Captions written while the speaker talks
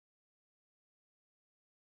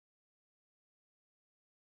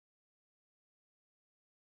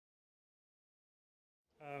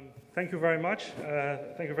Thank you very much.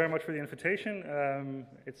 Thank you very much for the invitation.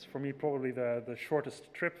 It's for me probably the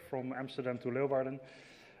shortest trip from Amsterdam to Leeuwarden,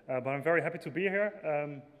 but I'm very happy to be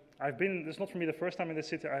here. It's not for me the first time in this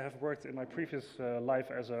city. I have worked in my previous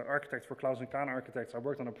life as an architect for Claus & Kahn Architects. I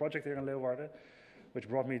worked on a project here in Leeuwarden, which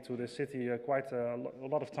brought me to this city quite a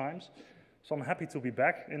lot of times. So I'm happy to be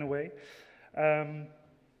back in a way.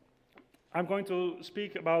 I'm going to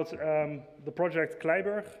speak about the project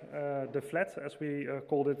Kleiburg, the flat, as we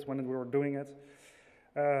called it when we were doing it.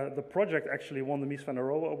 The project actually won the Mies van der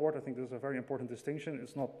Rohe Award. I think this is a very important distinction.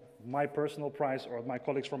 It's not my personal prize or my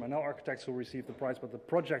colleagues from NL Architects who received the prize, but the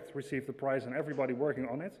project received the prize and everybody working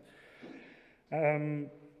on it.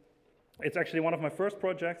 It's actually one of my first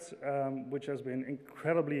projects, which has been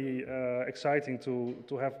incredibly exciting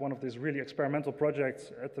to have one of these really experimental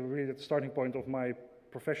projects at the starting point of my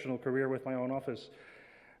professional career with my own office,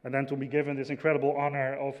 and then to be given this incredible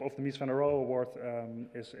honor of the Mies van der Rohe Award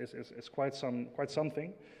is quite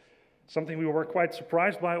something. Something we were quite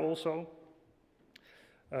surprised by also.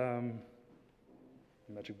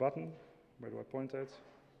 Magic button, where do I point at?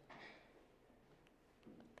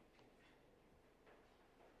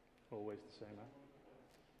 Always the same, huh?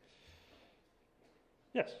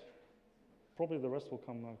 Yes. Probably the rest will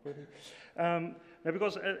come quickly.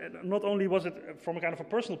 Because not only was it from a kind of a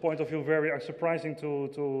personal point of view very surprising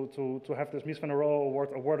to have this Mies van der Rohe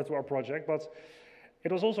Award awarded to our project, but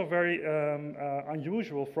it was also very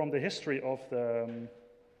unusual from the history of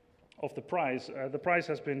the prize. The prize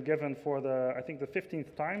has been given for I think the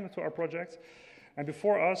 15th time to our project, and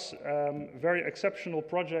before us, very exceptional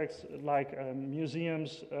projects like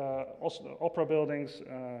museums, opera buildings.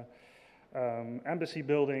 Embassy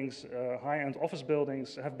buildings, high-end office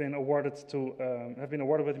buildings have been awarded with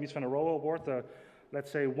the Mies van der Rohe Award. Let's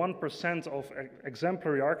say 1% of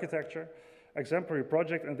exemplary architecture, exemplary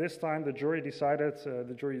project. And this time, the jury decided.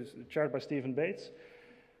 The jury is chaired by Stephen Bates.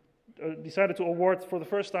 Decided to award for the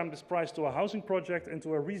first time this prize to a housing project and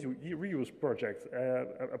to a reuse project,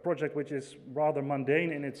 a project which is rather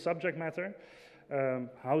mundane in its subject matter,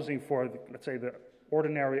 housing for let's say the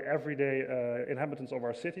ordinary, everyday inhabitants of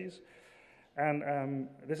our cities. And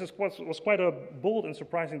this was quite a bold and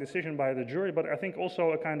surprising decision by the jury, but I think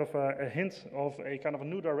also a kind of a hint of a kind of a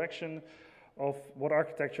new direction of what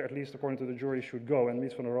architecture, at least according to the jury, should go. And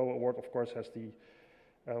Mies van der Rohe Award, of course, has the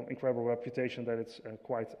incredible reputation that it's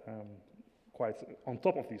quite on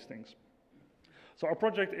top of these things. So our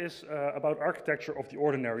project is about architecture of the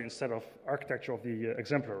ordinary instead of architecture of the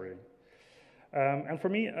exemplary. And for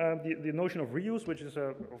me, the notion of reuse, which is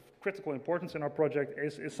of critical importance in our project,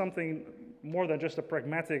 is something more than just a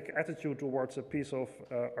pragmatic attitude towards a piece of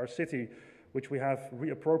our city, which we have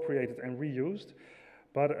reappropriated and reused.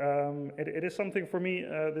 But it is something for me,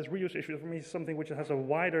 this reuse issue for me is something which has a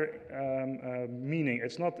wider meaning.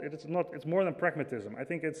 It's more than pragmatism. I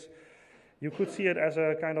think you could see it as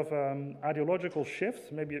a kind of ideological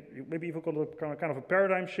shift, maybe even called a kind of a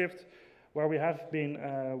paradigm shift, where we have been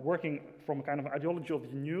working from a kind of ideology of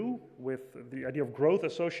the new, with the idea of growth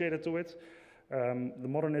associated to it, the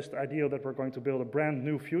modernist ideal that we're going to build a brand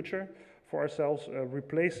new future for ourselves,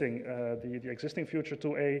 replacing the existing future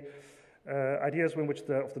to ideas in which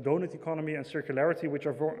of the donut economy and circularity, which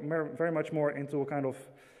are very much more into a kind of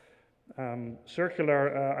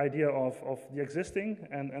circular idea of the existing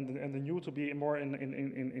and the new to be more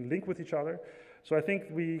in link with each other. So I think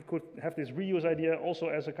we could have this reuse idea also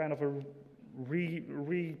as a kind of a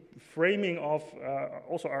reframing of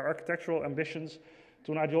also our architectural ambitions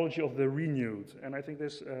to an ideology of the renewed. And I think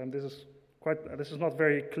this is not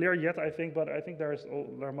very clear yet, I think, but I think there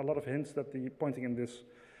are a lot of hints that pointing in this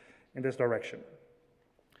direction.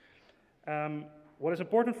 What is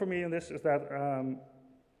important for me in this is that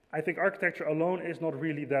I think architecture alone is not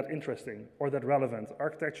really that interesting or that relevant.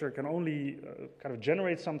 Architecture can only kind of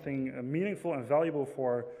generate something meaningful and valuable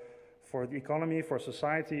for the economy, for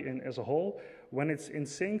society as a whole, when it's in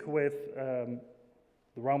sync with the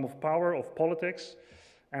realm of power, of politics,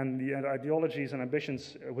 and the ideologies and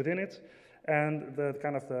ambitions within it, and the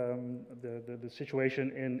kind of the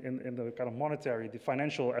situation in the kind of monetary, the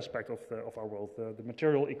financial aspect of our world, the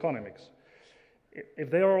material economics. If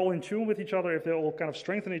they are all in tune with each other, if they all kind of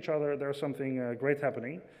strengthen each other, there's something great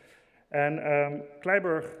happening. And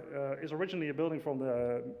Kleiburg is originally a building from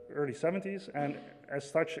the early 70s, and as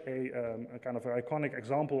such a kind of an iconic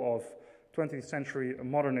example of 20th century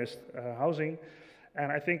modernist housing.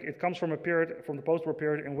 And I think it comes from a period, from the post-war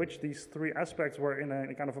period, in which these three aspects were in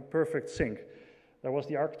a kind of a perfect sync. There was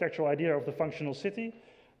the architectural idea of the functional city.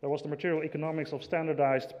 There was the material economics of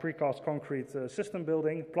standardized precast concrete system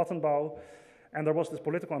building, Plattenbau. And there was this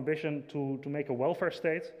political ambition to make a welfare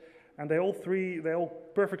state and they all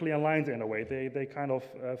perfectly aligned in a way. They kind of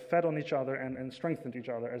fed on each other and strengthened each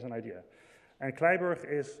other as an idea. And Kleiburg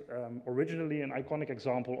is originally an iconic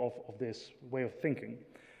example of this way of thinking.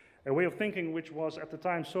 A way of thinking which was at the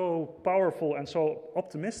time so powerful and so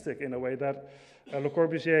optimistic in a way that Le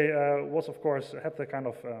Corbusier was, of course, had the kind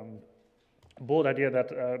of bold idea that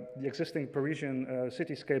the existing Parisian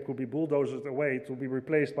cityscape could be bulldozed away to be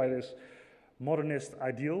replaced by this modernist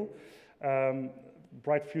ideal.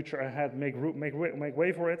 Bright future ahead, make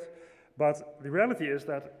way for it. But the reality is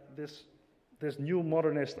that this new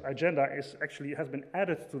modernist agenda has been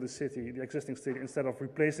added to the city, the existing city, instead of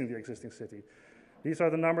replacing the existing city. These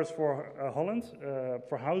are the numbers for Holland,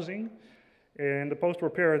 for housing. In the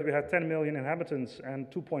post-war period, we had 10 million inhabitants and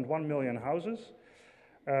 2.1 million houses.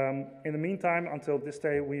 In the meantime, until this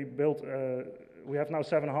day, we have now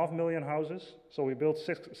 7.5 million houses. So we built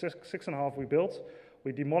 6.5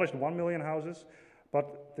 we demolished 1 million houses.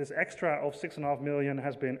 But this extra of 6.5 million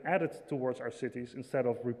has been added towards our cities instead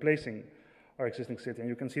of replacing our existing city. And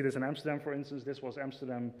you can see this in Amsterdam, for instance. This was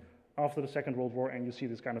Amsterdam after the Second World War, and you see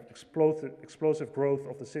this kind of explosive growth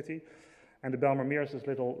of the city. And the Bijlmermeer is this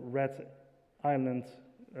little red island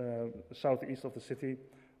southeast of the city,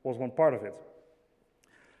 was one part of it.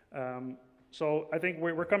 So I think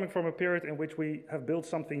we're coming from a period in which we have built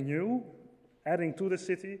something new, adding to the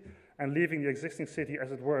city, and leaving the existing city,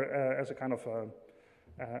 as it were, as a kind of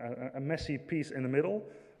a messy piece in the middle,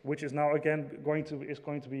 which is now again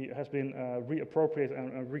has been reappropriated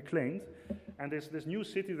and reclaimed. And this new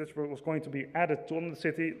city that was going to be added to the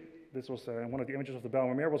city, this was one of the images of the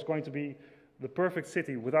Bijlmermeer, was going to be the perfect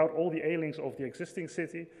city without all the ailings of the existing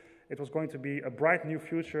city. It was going to be a bright new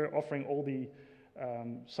future, offering all the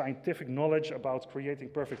scientific knowledge about creating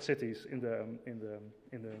perfect cities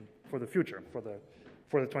for the future,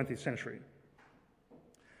 for the 20th century.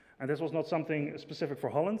 And this was not something specific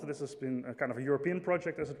for Holland. This has been a kind of a European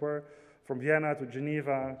project, as it were, from Vienna to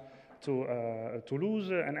Geneva to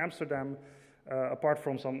Toulouse and Amsterdam, apart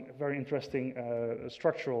from some very interesting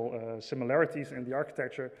structural similarities in the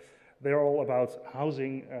architecture. They are all about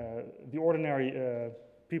housing the ordinary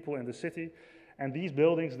people in the city. And these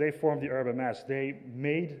buildings, they form the urban mass. They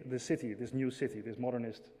made the city, this new city, this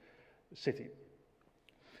modernist city.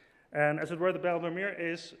 And as it were, the Bijlmermeer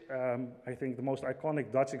is, I think, the most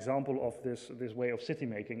iconic Dutch example of this way of city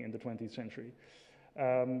making in the 20th century.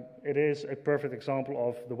 It is a perfect example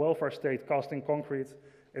of the welfare state cast in concrete.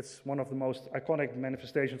 It's one of the most iconic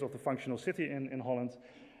manifestations of the functional city in Holland.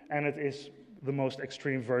 And it is the most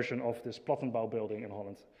extreme version of this Plattenbouw building in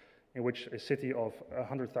Holland, in which a city of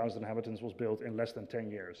 100,000 inhabitants was built in less than 10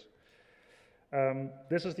 years.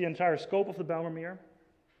 This is the entire scope of the Bijlmermeer.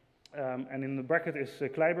 And in the bracket is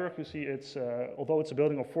Kleiburg. You see, although it's a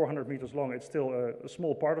building of 400 meters long, it's still a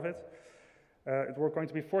small part of it. It were going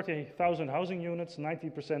to be 40,000 housing units.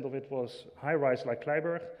 90% of it was high-rise like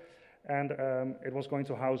Kleiburg. And it was going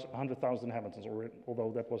to house 100,000 inhabitants,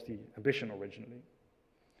 although that was the ambition originally.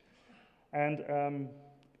 And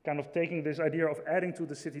kind of taking this idea of adding to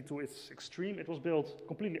the city to its extreme, it was built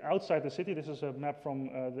completely outside the city. This is a map from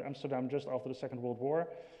Amsterdam just after the Second World War.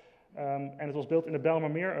 And it was built in the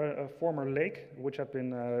Bijlmermeer, a former lake, which had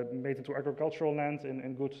been made into agricultural land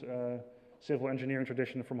in good civil engineering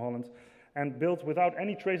tradition from Holland, and built without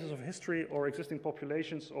any traces of history or existing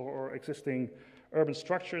populations or existing urban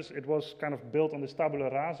structures. It was kind of built on this tabula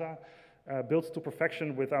rasa, built to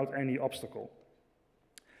perfection without any obstacle.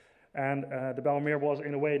 And the Bijlmermeer was,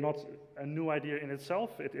 in a way, not a new idea in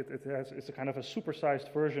itself. It's a kind of a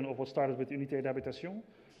supersized version of what started with Unité d'Habitation.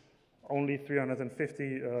 Only 350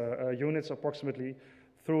 units approximately,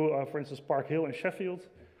 through, for instance, Park Hill in Sheffield,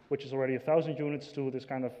 which is already 1,000 units, to this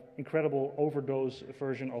kind of incredible overdose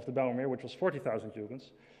version of the Bijlmermeer, which was 40,000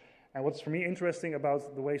 units. And what's for me interesting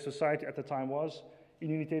about the way society at the time was, in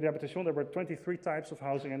Unité d'Habitation there were 23 types of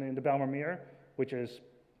housing, and in the Bijlmermeer, which is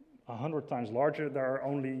 100 times larger, there are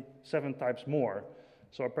only 7 types more.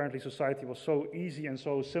 So apparently society was so easy and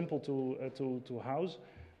so simple to house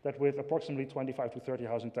that with approximately 25 to 30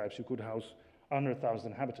 housing types, you could house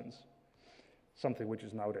 100,000 inhabitants, something which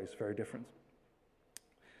is nowadays very different.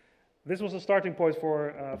 This was a starting point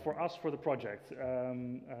for us for the project.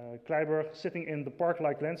 Kleiburg, sitting in the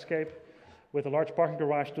park-like landscape with a large parking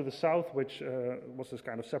garage to the south, which was this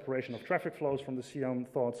kind of separation of traffic flows from the Siam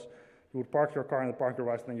thoughts. You would park your car in the parking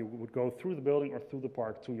garage, then you would go through the building or through the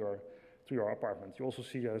park to your apartment. You also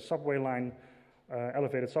see a subway line,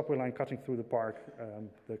 elevated subway line cutting through the park,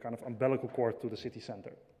 the kind of umbilical cord to the city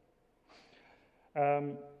center.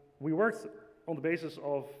 We worked on the basis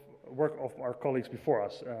of work of our colleagues before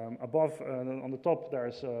us. Above, on the top,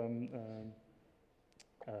 there's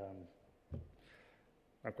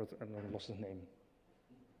I lost his name.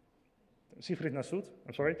 Siegfried Nassoud,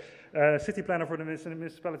 I'm sorry, city planner for the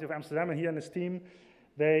municipality of Amsterdam, and he and his team,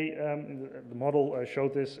 they, the model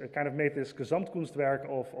showed this, kind of made this Gesamtkunstwerk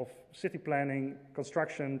of city planning,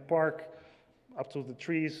 construction, park, up to the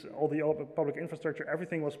trees, all the public infrastructure,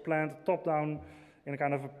 everything was planned top-down in a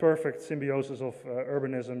kind of a perfect symbiosis of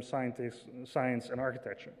urbanism, science, and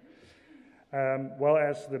architecture.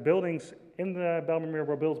 Whereas the buildings in the Bijlmermeer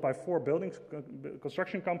were built by 4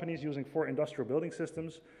 construction companies using 4 industrial building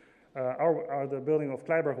systems. The building of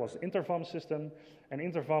Kleiberg was Intervam system, and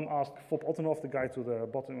Intervam asked Fop Ottenhoff, the guy to the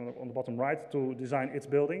bottom, on the bottom right, to design its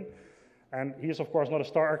building. And he is, of course, not a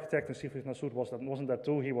star architect, and Siegfried Nassoud wasn't that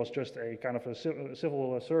too. He was just a kind of a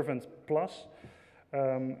civil servant plus,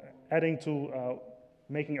 adding to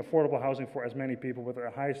making affordable housing for as many people with the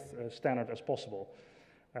highest standard as possible.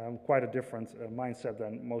 Quite a different mindset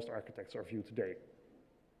than most architects are viewed today.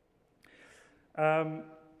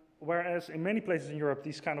 Whereas in many places in Europe,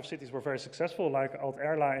 these kind of cities were very successful, like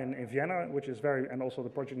Alt-Erla in Vienna, which is and also the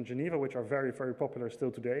project in Geneva, which are very, very popular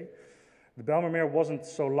still today. The Bijlmermeer wasn't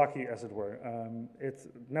so lucky, as it were. It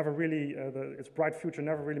never really, its bright future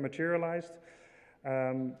never really materialized.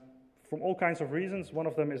 From all kinds of reasons. One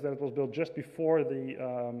of them is that it was built just before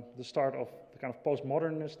the start of the kind of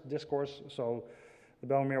postmodernist discourse. So the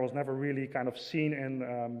Bijlmermeer was never really kind of seen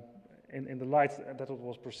in the light that it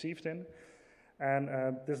was perceived in.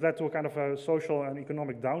 And this led to a kind of a social and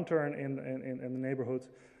economic downturn in the neighborhood,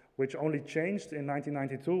 which only changed in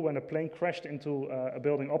 1992 when a plane crashed into a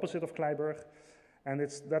building opposite of Kleiberg. And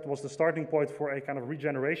that was the starting point for a kind of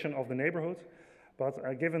regeneration of the neighborhood.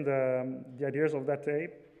 But given the ideas of that day,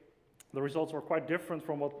 the results were quite different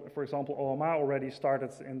from what, for example, OMA already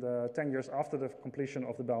started in the 10 years after the completion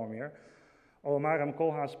of the Bijlmermeer. OMA and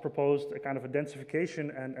Koolhaas proposed a kind of a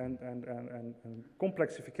densification and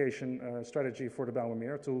complexification strategy for the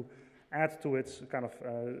Bijlmermeer to add to its kind of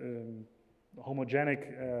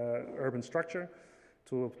homogenic urban structure,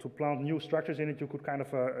 to plant new structures in it. You could kind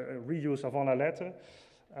of reuse avant la lettre,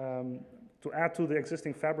 to add to the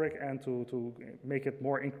existing fabric and to make it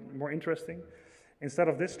more interesting. Instead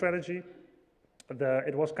of this strategy,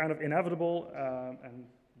 it was kind of inevitable, and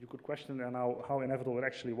you could question now how inevitable it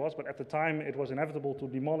actually was, but at the time it was inevitable to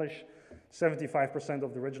demolish 75%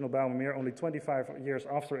 of the original Bijlmermeer only 25 years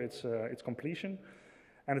after its completion.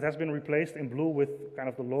 And it has been replaced in blue with kind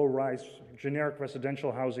of the low-rise generic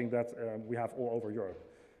residential housing that we have all over Europe.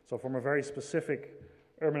 So from a very specific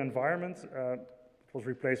urban environment, it was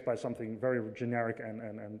replaced by something very generic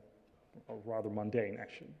and rather mundane,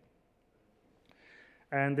 actually.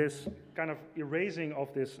 And this kind of erasing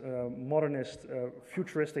of this modernist,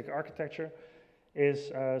 futuristic architecture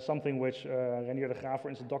is something which Renier de Graaf, for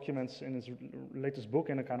instance, documents in his latest book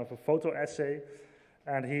in a kind of a photo essay.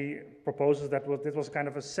 And he proposes that this was kind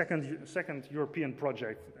of a second European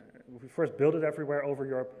project. We first built it everywhere over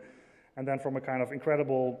Europe, and then from a kind of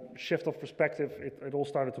incredible shift of perspective, it all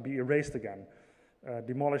started to be erased again,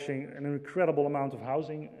 demolishing an incredible amount of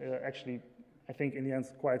housing. Actually, I think in the end,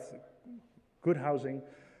 quite good housing,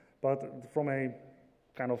 but from a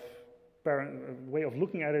kind of way of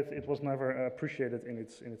looking at it, it was never appreciated in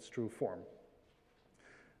its true form.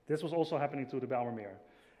 This was also happening to the Bijlmermeer.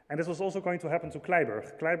 And this was also going to happen to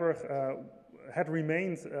Kleiberg. Kleiberg had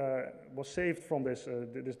remained, was saved from this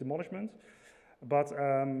demolishment, but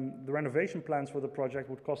the renovation plans for the project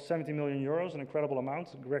would cost 70 million euros, an incredible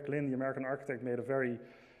amount. Greg Lynn, the American architect, made a very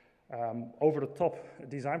over-the-top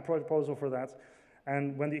design proposal for that.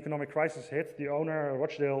 And when the economic crisis hit, the owner,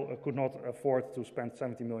 Rochdale, could not afford to spend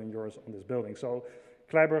 70 million euros on this building. So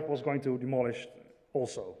Kleiberg was going to demolish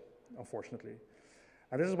also, unfortunately.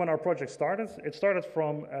 And this is when our project started. It started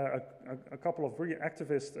from a couple of really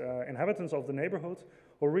activist inhabitants of the neighborhood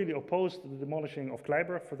who really opposed the demolishing of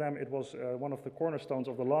Kleiberg. For them, it was one of the cornerstones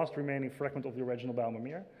of the last remaining fragment of the original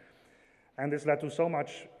Bijlmermeer. And this led to so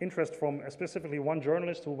much interest from specifically one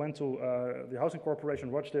journalist who went to the housing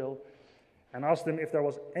corporation, Rochdale, and asked them if there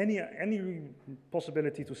was any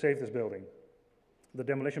possibility to save this building. The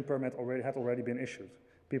demolition permit had already been issued.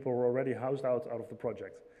 People were already housed out of the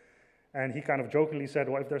project. And he kind of jokingly said,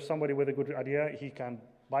 well, if there's somebody with a good idea, he can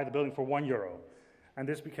buy the building for €1. And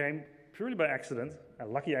this became, purely by accident, a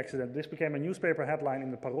lucky accident, this became a newspaper headline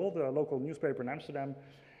in the Parool, the local newspaper in Amsterdam.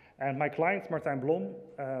 And my client, Martijn Blom,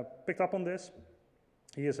 picked up on this.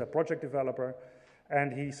 He is a project developer.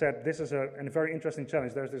 And he said, this is a very interesting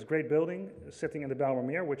challenge. There's this great building sitting in the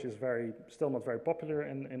Bijlmermeer, which is still not very popular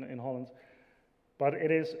in Holland. But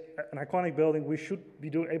it is an iconic building. We should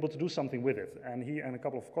be able to do something with it. And he and a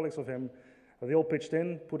couple of colleagues of him, they all pitched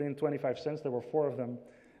in, put in 25 cents. There were 4 of them.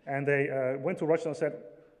 And they went to Rochdale and said,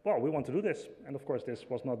 well, we want to do this. And of course, this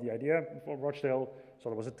was not the idea for Rochdale. So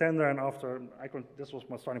there was a tender, and after, this was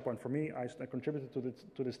my starting point for me. I contributed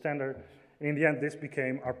to this tender. And in the end, this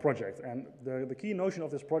became our project. And the key notion of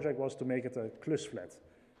this project was to make it a klusflat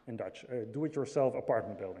in Dutch, a do-it-yourself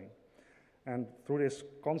apartment building. And through this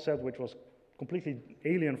concept, which was completely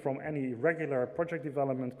alien from any regular project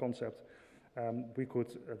development concept,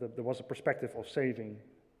 there was a perspective of saving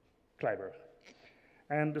Kleiburg.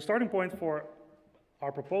 And the starting point for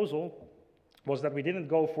our proposal was that we didn't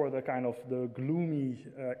go for the kind of the gloomy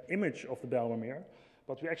image of the Bijlmermeer,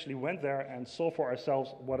 but we actually went there and saw for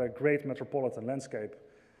ourselves what a great metropolitan landscape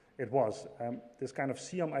it was. This kind of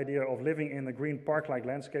Siam idea of living in a green park-like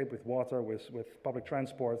landscape with water, with public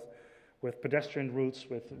transport, with pedestrian routes,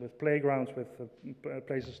 with playgrounds, with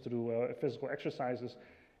places to do physical exercises.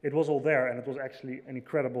 It was all there, and it was actually an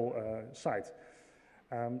incredible site.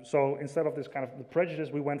 So instead of this kind of the prejudice,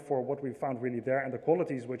 we went for what we found really there, and the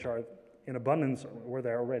qualities which are in abundance were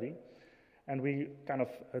there already. And we kind of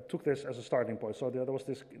took this as a starting point. So there was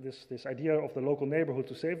this idea of the local neighborhood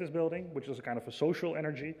to save this building, which was a kind of a social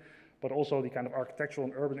energy, but also the kind of architectural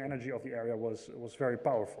and urban energy of the area was very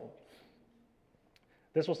powerful.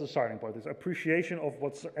 This was the starting point, this appreciation of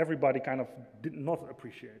what everybody kind of did not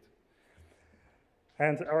appreciate.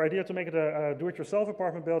 And our idea to make it a do-it-yourself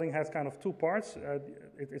apartment building has kind of two parts.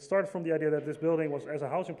 It started from the idea that this building was, as a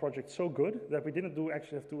housing project, so good that we didn't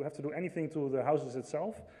actually have to do anything to the houses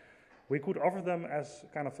itself. We could offer them as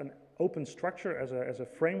kind of an open structure, as a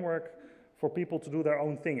framework for people to do their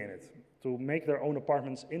own thing in it, to make their own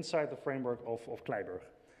apartments inside the framework of Kleiburg,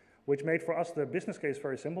 which made for us the business case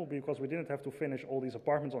very simple because we didn't have to finish all these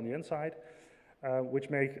apartments on the inside. Which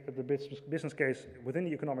make the business case within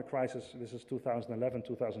the economic crisis, this is 2011,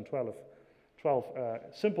 2012,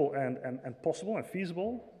 simple and possible and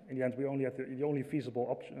feasible. In the end, we only had the only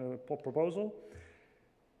feasible proposal.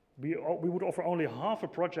 We would offer only half a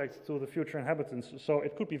project to the future inhabitants, so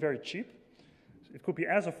it could be very cheap. It could be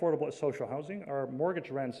as affordable as social housing. Our mortgage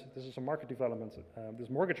rents, this is a market development, this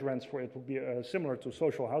mortgage rents for it would be similar to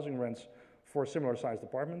social housing rents for a similar sized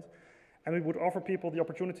apartment. And we would offer people the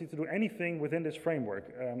opportunity to do anything within this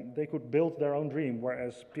framework. They could build their own dream,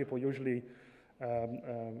 whereas people usually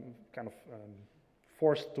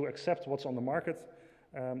forced to accept what's on the market.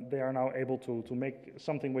 They are now able to make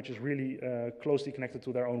something which is really closely connected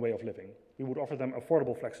to their own way of living. We would offer them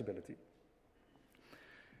affordable flexibility.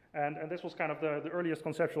 And this was kind of the earliest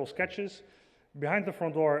conceptual sketches. Behind the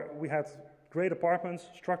front door, we had great apartments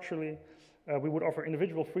structurally. We would offer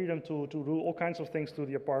individual freedom to do all kinds of things to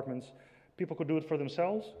the apartments. People could do it for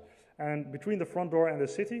themselves. And between the front door and the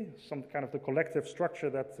city, some kind of the collective structure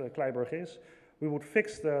that Kleiburg is, we would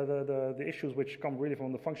fix the issues which come really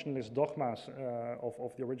from the functionalist dogmas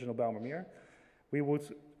of the original Bijlmermeer. We would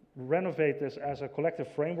renovate this as a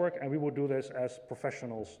collective framework, and we would do this as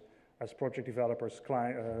professionals, as project developers,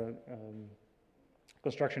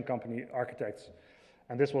 construction company, architects.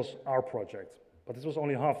 And this was our project, but this was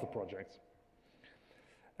only half the project.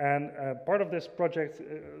 And part of this project,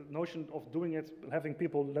 notion of doing it, having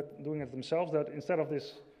people doing it themselves, that instead of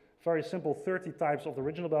this very simple 30 types of the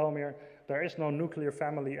original Bijlmermeer, there is no nuclear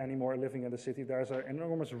family anymore living in the city. There's an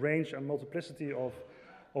enormous range and multiplicity of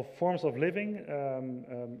forms of living,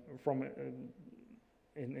 from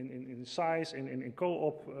in size, in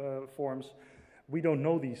co-op forms. We don't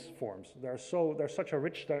know these forms. There's such a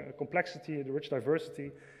rich complexity, the rich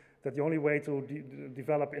diversity, that the only way to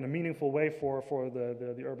develop in a meaningful way for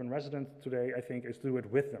the urban resident today, I think, is to do it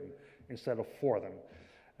with them instead of for them.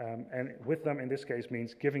 And with them, in this case,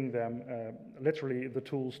 means giving them literally the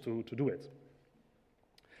tools to do it.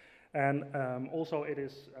 And also it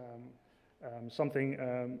is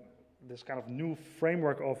this kind of new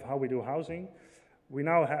framework of how we do housing. We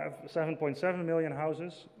now have 7.7 million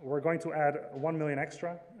houses. We're going to add 1 million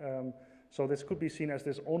extra. So this could be seen as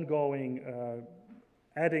this ongoing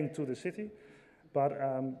adding to the city, but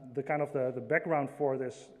the kind of the background for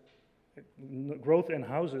this growth in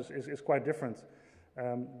houses is quite different.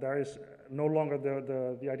 There is no longer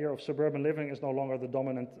the idea of suburban living is no longer the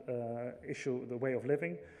dominant issue, the way of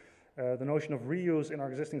living. The notion of reuse in our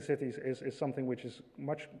existing cities is something which is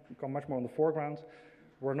become much more on the foreground.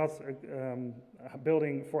 We're not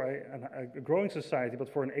building for a growing society, but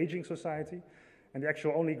for an aging society, and the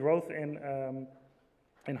actual only growth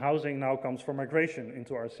in housing now comes from migration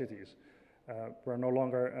into our cities. We're no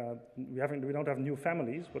longer, we don't have new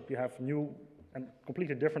families, but we have new and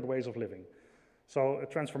completely different ways of living. So a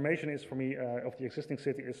transformation is, for me, of the existing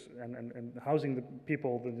city and housing the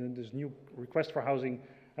people, this new request for housing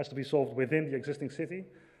has to be solved within the existing city.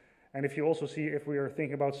 And if you also see, if we are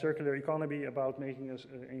thinking about circular economy, about making us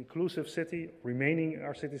an inclusive city, remaining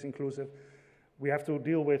our cities inclusive, we have to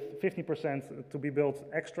deal with 50% to be built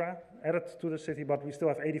extra, added to the city, but we still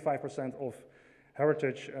have 85% of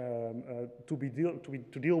heritage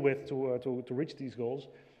to deal with to reach these goals.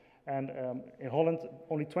 And in Holland,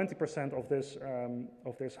 only 20%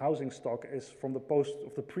 of this housing stock is from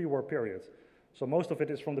the pre-war period. So most of it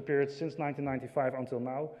is from the period since 1995 until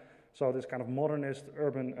now. So this kind of modernist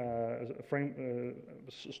urban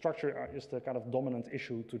structure is the kind of dominant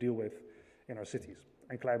issue to deal with in our cities.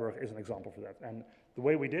 And Kleiburg is an example for that. And the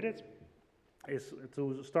way we did it is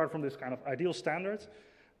to start from this kind of ideal standard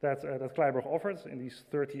that Kleiburg offers in these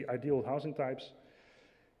 30 ideal housing types.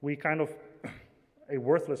 We kind of, a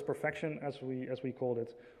worthless perfection as we called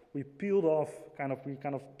it, we peeled off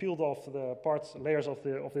the layers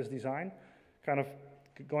of this design, kind of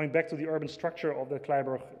going back to the urban structure of the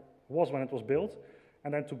Kleiburg was when it was built,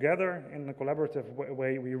 and then together in a collaborative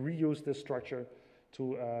way we reused this structure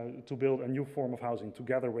to build a new form of housing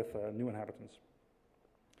together with new inhabitants.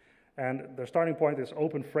 And the starting point, this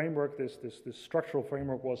open framework, this structural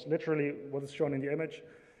framework, was literally what is shown in the image,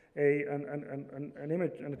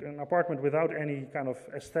 an apartment without any kind of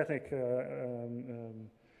aesthetic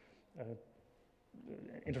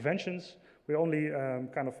interventions. We only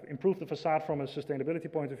kind of improved the facade from a sustainability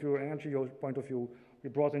point of view, an energy point of view. We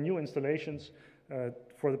brought in new installations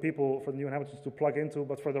for the new inhabitants to plug into,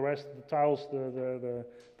 but for the rest, the tiles, the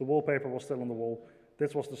wallpaper was still on the wall.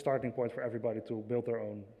 This was the starting point for everybody to build their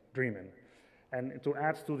own dream in. And to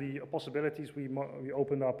add to the possibilities, we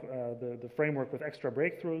opened up the framework with extra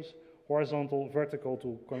breakthroughs, horizontal, vertical,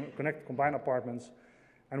 to combine apartments.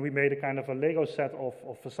 And we made a kind of a Lego set of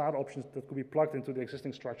facade options that could be plugged into the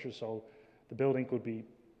existing structure, so the building could be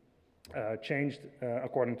changed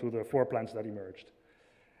according to the floor plans that emerged.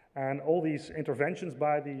 And all these interventions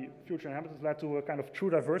by the future inhabitants led to a kind of true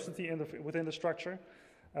diversity within the structure,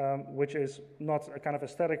 which is not a kind of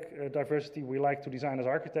aesthetic diversity we like to design as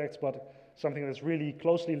architects, but something that's really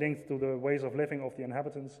closely linked to the ways of living of the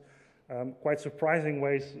inhabitants. Quite surprising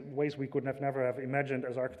ways we could never have imagined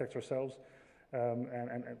as architects ourselves,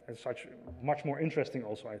 and as such, much more interesting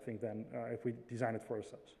also, I think, than if we design it for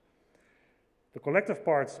ourselves. The collective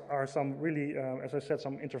parts are some really, as I said,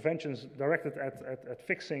 some interventions directed at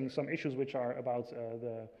fixing some issues which are about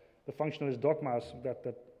the functionalist dogmas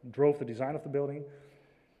that drove the design of the building.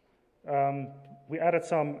 We added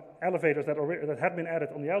some elevators that had been added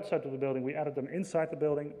on the outside of the building. We added them inside the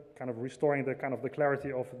building, kind of restoring the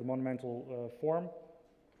clarity of the monumental form.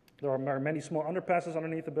 There are many small underpasses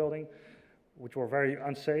underneath the building, which were very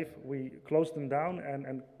unsafe. We closed them down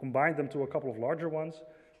and combined them to a couple of larger ones,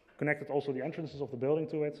 connected also the entrances of the building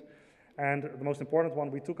to it. And the most important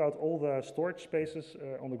one, we took out all the storage spaces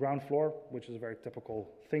on the ground floor, which is a very typical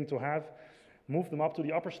thing to have, moved them up to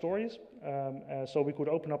the upper stories, so we could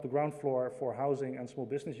open up the ground floor for housing and small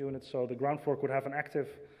business units, so the ground floor could have an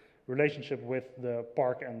active relationship with the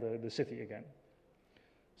park and the city again.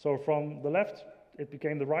 So from the left, it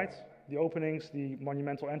became the right, the openings, the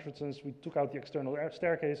monumental entrances. We took out the external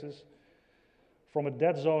staircases. From a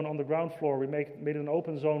dead zone on the ground floor, we made it an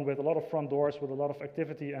open zone with a lot of front doors, with a lot of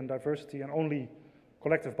activity and diversity, and only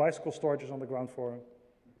collective bicycle storages on the ground floor.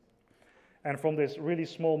 And from this really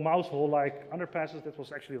small mouse hole-like underpasses, that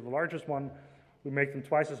was actually the largest one, we made them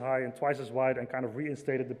twice as high and twice as wide, and kind of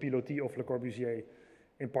reinstated the pilotis of Le Corbusier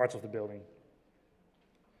in parts of the building.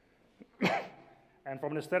 And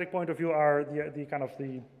from an aesthetic point of view,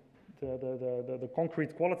 the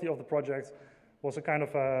concrete quality of the project was a kind of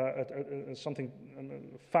something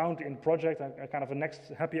found in project, a kind of a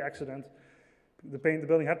next happy accident. The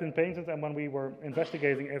building had been painted, and when we were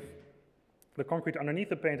investigating if the concrete underneath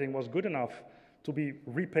the painting was good enough to be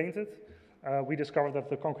repainted, we discovered that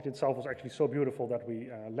the concrete itself was actually so beautiful that we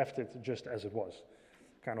left it just as it was,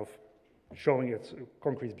 kind of showing its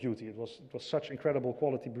concrete beauty. It was such incredible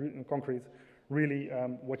quality concrete, really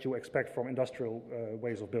what you expect from industrial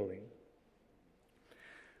ways of building.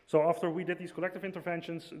 So after we did these collective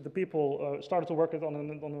interventions, the people started to work it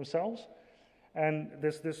on themselves, and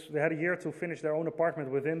they had a year to finish their own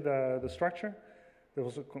apartment within the structure. There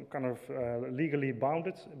was a kind of legally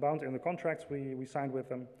bound in the contracts we signed with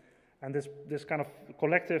them, and this kind of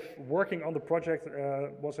collective working on the project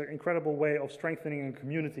was an incredible way of strengthening a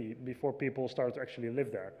community before people started to actually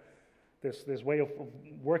live there. This way of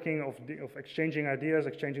working, of exchanging ideas,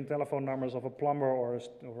 exchanging telephone numbers of a plumber or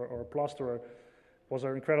a plasterer, was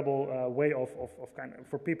an incredible way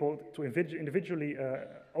for people to individually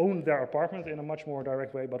own their apartment in a much more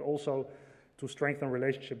direct way, but also to strengthen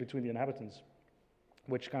relationship between the inhabitants.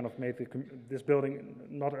 which kind of made this building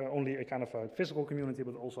not only a kind of a physical community,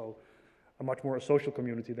 but also a much more a social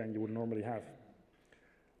community than you would normally have.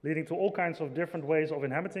 Leading to all kinds of different ways of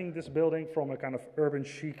inhabiting this building, from a kind of urban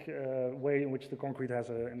chic way in which the concrete has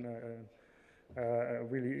a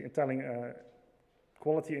really telling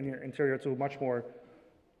quality in the interior, to much more,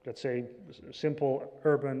 let's say, simple,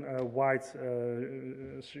 urban, white,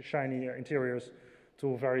 shiny interiors,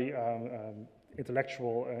 to very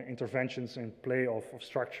intellectual interventions and play of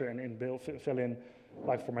structure and in fill in,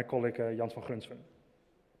 like for my colleague Jan van Grunsven.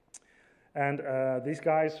 And these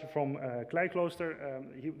guys from Kleiklooster,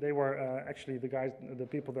 they were actually the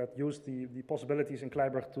people that used the possibilities in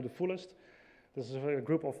Kleiberg to the fullest. This is a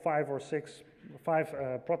group of five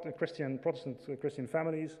Protestant Christian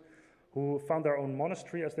families who found their own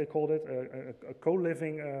monastery, as they called it, a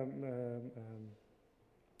co-living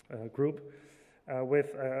group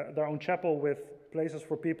with their own chapel, with places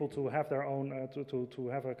for people to have their own, to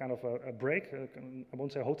have a kind of a break. I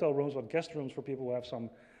won't say hotel rooms, but guest rooms for people who have some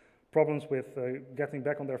problems with getting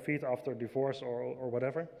back on their feet after divorce or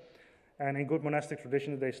whatever. And in good monastic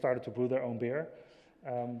tradition, they started to brew their own beer,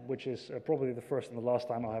 which is probably the first and the last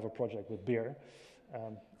time I'll have a project with beer.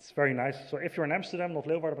 It's very nice. So if you're in Amsterdam, not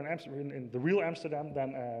Leeuwarden, but in the real Amsterdam,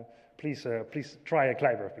 then please try a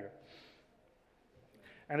Kleiberg beer.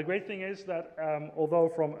 And the great thing is that although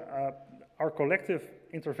from our collective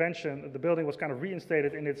intervention, the building was kind of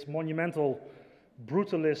reinstated in its monumental,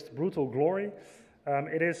 brutal glory,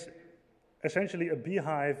 it is essentially a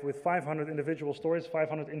beehive with 500 individual stories,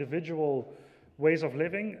 500 individual ways of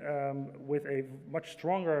living, with a much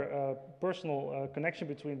stronger personal connection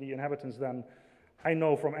between the inhabitants than I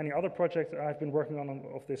know from any other project I've been working on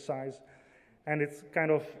of this size. And it's kind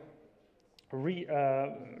of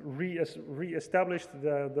re-established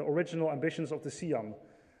the original ambitions of the Siam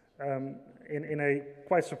in a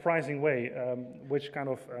quite surprising way, which kind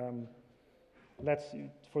of leads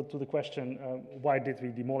to the question, why did we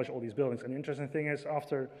demolish all these buildings? And the interesting thing is,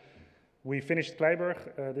 after we finished Kleiberg,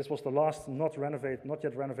 this was the last not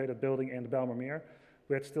yet renovated building in the Bijlmermeer.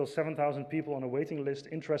 We had still 7,000 people on a waiting list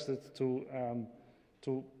interested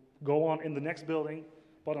to go on in the next building,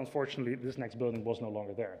 but unfortunately this next building was no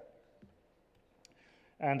longer there.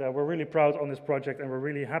 And we're really proud on this project, and we're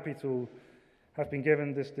really happy to have been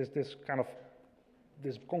given this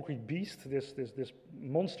concrete beast, this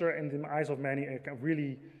monster in the eyes of many, a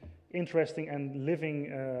really interesting and living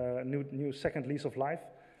new second lease of life,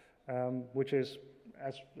 which is,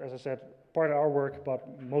 as I said, part of our work,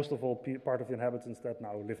 but most of all part of the inhabitants that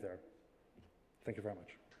now live there. Thank you very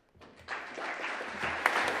much.